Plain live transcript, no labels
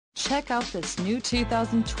Check out this new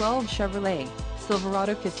 2012 Chevrolet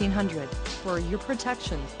Silverado 1500. For your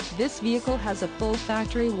protection, this vehicle has a full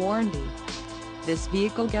factory warranty. This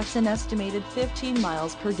vehicle gets an estimated 15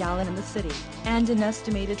 miles per gallon in the city, and an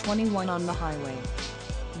estimated 21 on the highway.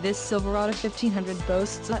 This Silverado 1500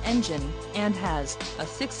 boasts an engine, and has a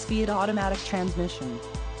 6-speed automatic transmission.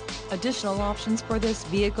 Additional options for this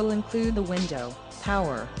vehicle include the window,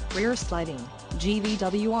 power, rear sliding,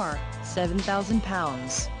 GVWR, 7,000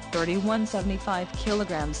 pounds, 3175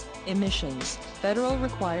 kilograms, emissions, federal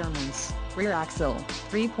requirements, rear axle,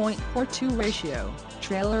 3.42 ratio,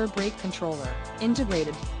 trailer brake controller,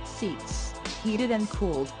 integrated seats, heated and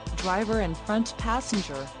cooled, driver and front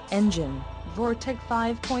passenger, engine, Vortec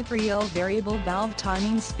 5.3L variable valve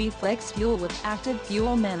timing speed flex fuel with active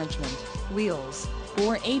fuel management, wheels,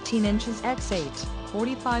 4/18 inches x 8,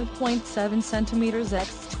 45.7 centimeters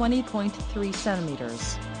x 20.3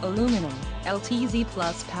 centimeters, aluminum, LTZ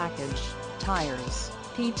Plus package, tires,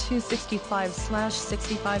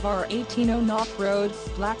 P265/65R18 off-road,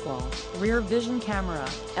 Blackwall, rear vision camera,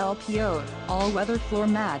 LPO, all-weather floor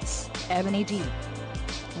mats, ebony D.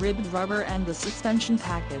 Ribbed rubber and the suspension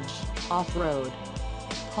package, off-road.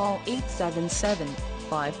 Call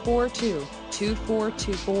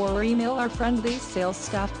 877-542-2424 or email our friendly sales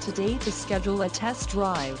staff today to schedule a test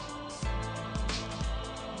drive.